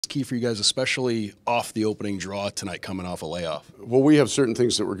key for you guys, especially off the opening draw tonight coming off a layoff? Well, we have certain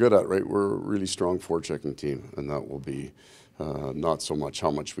things that we're good at, right? We're a really strong forechecking team, and that will be not so much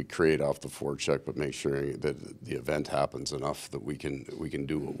how much we create off the forecheck, but make sure that the event happens enough that we can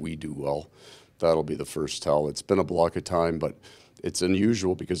do what we do well. That'll be the first tell. It's been a block of time, but it's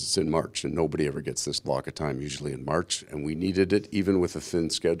unusual because it's in March, and nobody ever gets this block of time usually in March, and we needed it even with a thin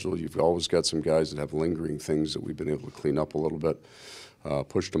schedule. You've always got some guys that have lingering things that we've been able to clean up a little bit.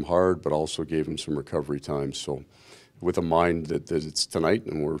 Pushed them hard, but also gave them some recovery time. So with a mind that it's tonight,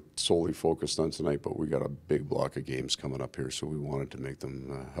 and we're solely focused on tonight, but we got a big block of games coming up here, so we wanted to make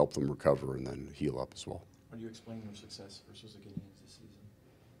them, help them recover and then heal up as well. How do you explain your success versus the Canadiens this season?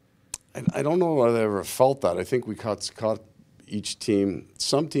 I don't know if I ever felt that. I think we caught each team.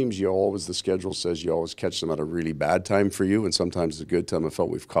 Some teams, the schedule says you always catch them at a really bad time for you, and sometimes it's a good time. I felt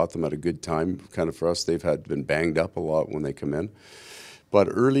we've caught them at a good time kind of for us. They've been banged up a lot when they come in. But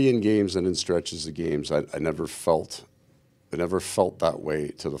early in games and in stretches of games, I never felt that way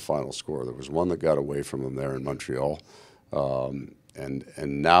to the final score. There was one that got away from them there in Montreal, and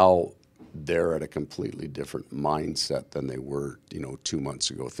now they're at a completely different mindset than they were, 2 months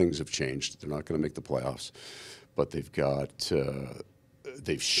ago. Things have changed. They're not going to make the playoffs, but they've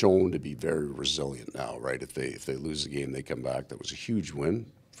shown to be very resilient now, right? If they lose the game, they come back. That was a huge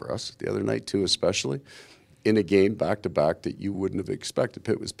win for us the other night too, especially. In a game back-to-back that you wouldn't have expected.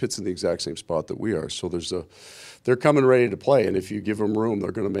 Pitt's in the exact same spot that we are. So they're coming ready to play, and if you give them room,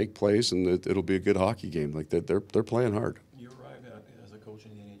 they're going to make plays, and it'll be a good hockey game. Like they're playing hard. You arrived as a coach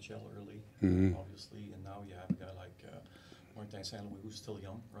in the NHL early, obviously, and now you have a guy like Martin St. Louis, who's still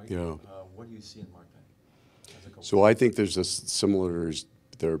young, right? Yeah. What do you see in Martin as a coach? So I think there's a similarities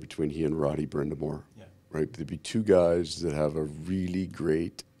there between he and Roddy Brindamore. Yeah. Right? There'd be two guys that have a really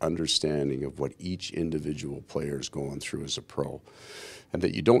great understanding of what each individual player is going through as a pro, and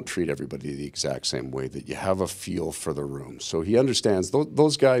that you don't treat everybody the exact same way, that you have a feel for the room. So he understands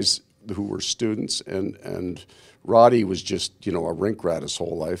those guys who were students, and Roddy was just, a rink rat his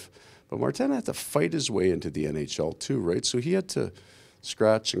whole life. But Martin had to fight his way into the NHL too, right? So he had to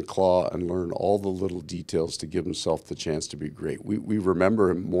scratch and claw and learn all the little details to give himself the chance to be great. We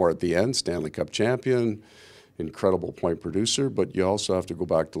remember him more at the end, Stanley Cup champion, incredible point producer, but you also have to go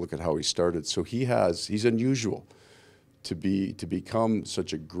back to look at how he started. So he's unusual to become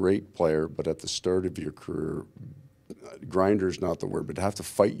such a great player, but at the start of your career, grinder's not the word, but to have to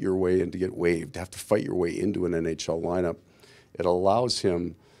fight your way and to get waived, to have to fight your way into an NHL lineup, it allows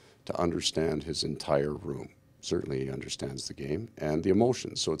him to understand his entire room. Certainly he understands the game and the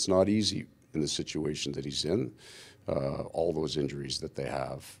emotions, so it's not easy in the situation that he's in, all those injuries that they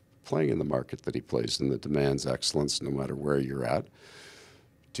have, playing in the market that he plays in that demands excellence no matter where you're at,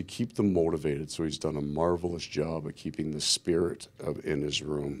 to keep them motivated. So he's done a marvelous job of keeping the spirit in his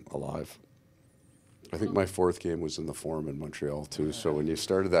room alive. I think my fourth game was in the Forum in Montreal too, so when you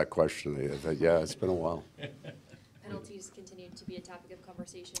started that question, I thought, yeah, it's been a while. Penalties continue to be a topic of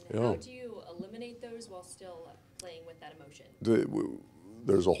conversation. Yeah. How do you eliminate those while still playing with that emotion?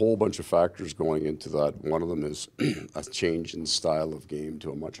 There's a whole bunch of factors going into that. One of them is a change in style of game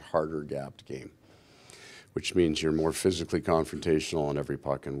to a much harder gapped game, which means you're more physically confrontational on every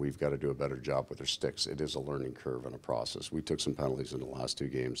puck, and we've got to do a better job with our sticks. It is a learning curve and a process. We took some penalties in the last two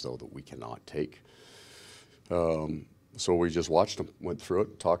games, though, that we cannot take. So we just watched them, went through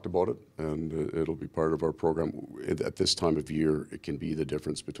it, talked about it, and it'll be part of our program. At this time of year, it can be the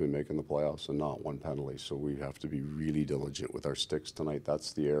difference between making the playoffs and not one penalty. So we have to be really diligent with our sticks tonight.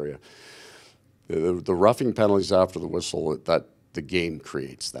 That's the area. The roughing penalties after the whistle, that the game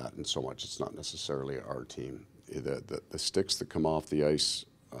creates that, and so much. It's not necessarily our team. The sticks that come off the ice,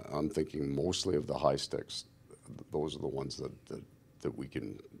 I'm thinking mostly of the high sticks. Those are the ones that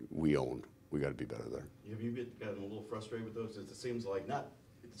we own. We got to be better there. Have you gotten a little frustrated with those? It seems like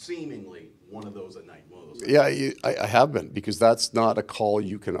seemingly one of those at night. One of those. Yeah, I have been, because that's not a call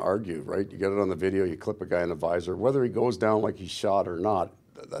you can argue, right? You get it on the video, you clip a guy in the visor, whether he goes down like he's shot or not,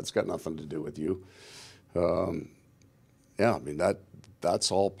 that's got nothing to do with you. Yeah, I mean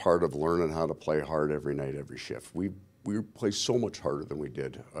that's all part of learning how to play hard every night, every shift. We play so much harder than we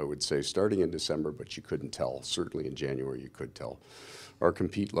did, I would say, starting in December, but you couldn't tell. Certainly in January, you could tell. Our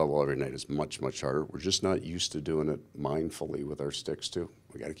compete level every night is much, much harder. We're just not used to doing it mindfully with our sticks, too.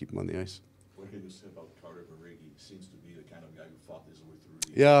 We got to keep them on the ice. What can you say about Carter Verhaeghe? He seems to be the kind of guy who fought his way through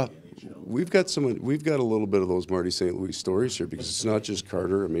the NHL. We've got a little bit of those Marty St. Louis stories here, because it's not just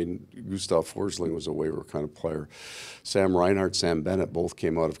Carter. I mean, Gustav Forsling was a waiver kind of player. Sam Reinhart, Sam Bennett both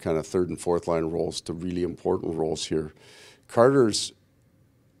came out of kind of third and fourth line roles to really important roles here. Carter's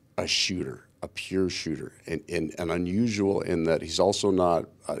a shooter. a pure shooter, and unusual in that he's also not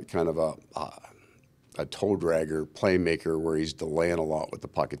kind of a toe dragger playmaker where he's delaying a lot with the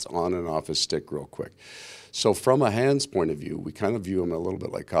puck. It's on and off his stick real quick. So from a hands point of view, we kind of view him a little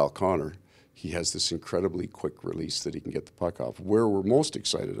bit like Kyle Connor. He has this incredibly quick release that he can get the puck off. Where we're most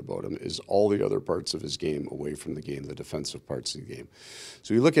excited about him is all the other parts of his game away from the game, the defensive parts of the game.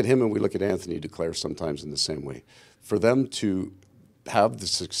 So you look at him and we look at Anthony Duclair sometimes in the same way. For them to have the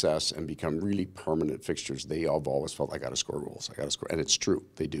success and become really permanent fixtures, they have always felt, I got to score goals, I got to score. And it's true,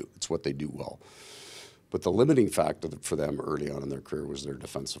 they do. It's what they do well. But the limiting factor for them early on in their career was their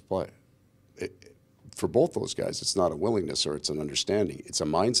defensive play. For both those guys, it's not a willingness or it's an understanding. It's a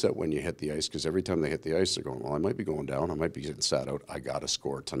mindset when you hit the ice, because every time they hit the ice, they're going, well, I might be going down, I might be getting sat out, I got to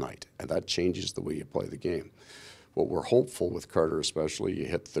score tonight. And that changes the way you play the game. What we're hopeful with Carter especially, you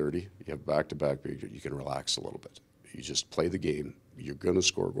hit 30, you have back-to-back, you can relax a little bit. You just play the game. You're going to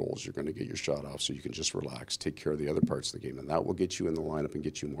score goals. You're going to get your shot off, so you can just relax, take care of the other parts of the game. And that will get you in the lineup and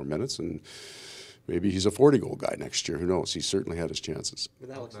get you more minutes. And maybe he's a 40-goal guy next year. Who knows? He certainly had his chances. With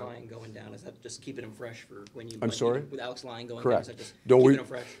Alex Lyon going down, is that just keeping him fresh for when you... I'm sorry? With Alex Lyon going Correct. down, is that just No, keeping him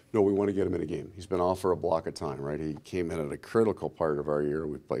fresh? No, we want to get him in a game. He's been off for a block of time, right? He came in at a critical part of our year.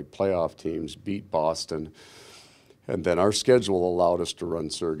 We played playoff teams, beat Boston, and then our schedule allowed us to run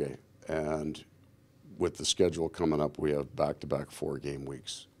Sergei. And with the schedule coming up, we have back-to-back 4-game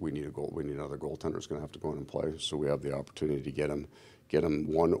weeks. We need a goal. We need another goaltender who's going to have to go in and play. So we have the opportunity to get him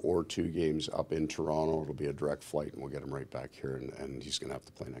 1 or 2 games up in Toronto. It'll be a direct flight, and we'll get him right back here, and he's going to have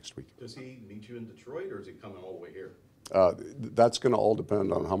to play next week. Does he meet you in Detroit, or is he coming all the way here? That's going to all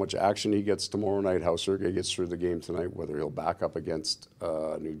depend on how much action he gets tomorrow night, how Sergei gets through the game tonight, whether he'll back up against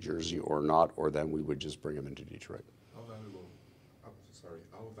New Jersey or not, or then we would just bring him into Detroit. How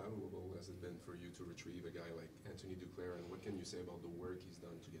valuable has it been for you to retrieve a guy like Anthony Duclair, and what can you say about the work he's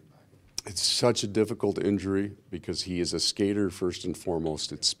done to get back? It's such a difficult injury because he is a skater first and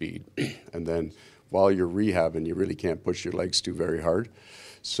foremost at speed. And then while you're rehabbing, you really can't push your legs too very hard.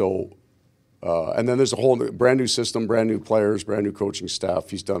 So, and then there's a whole brand new system, brand new players, brand new coaching staff.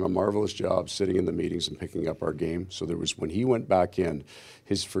 He's done a marvelous job sitting in the meetings and picking up our game. So there was, when he went back in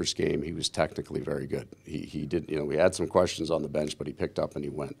his first game, he was technically very good. He did, you know, we had some questions on the bench, but he picked up and he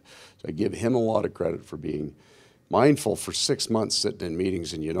went. So I give him a lot of credit for being mindful for 6 months sitting in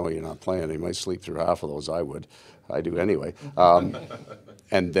meetings, and you know you're not playing. He might sleep through half of those. I do anyway.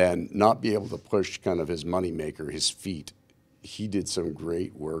 And then not be able to push kind of his moneymaker, his feet. He did some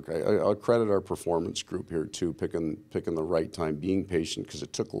great work. I'll credit our performance group here too, picking the right time, being patient, because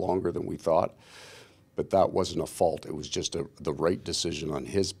it took longer than we thought. But that wasn't a fault. It was just the right decision on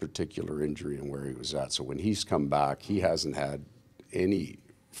his particular injury and where he was at. So when he's come back, he hasn't had any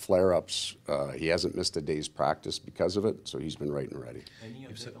flare-ups. He hasn't missed a day's practice because of it, so he's been right and ready. Any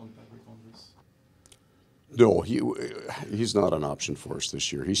update on Patrick on this? No, he's not an option for us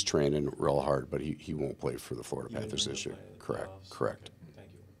this year. He's training real hard, but he won't play for the Florida Panthers this year. Correct. Okay,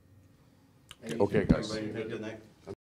 thank you. Okay, guys. Everybody, good night.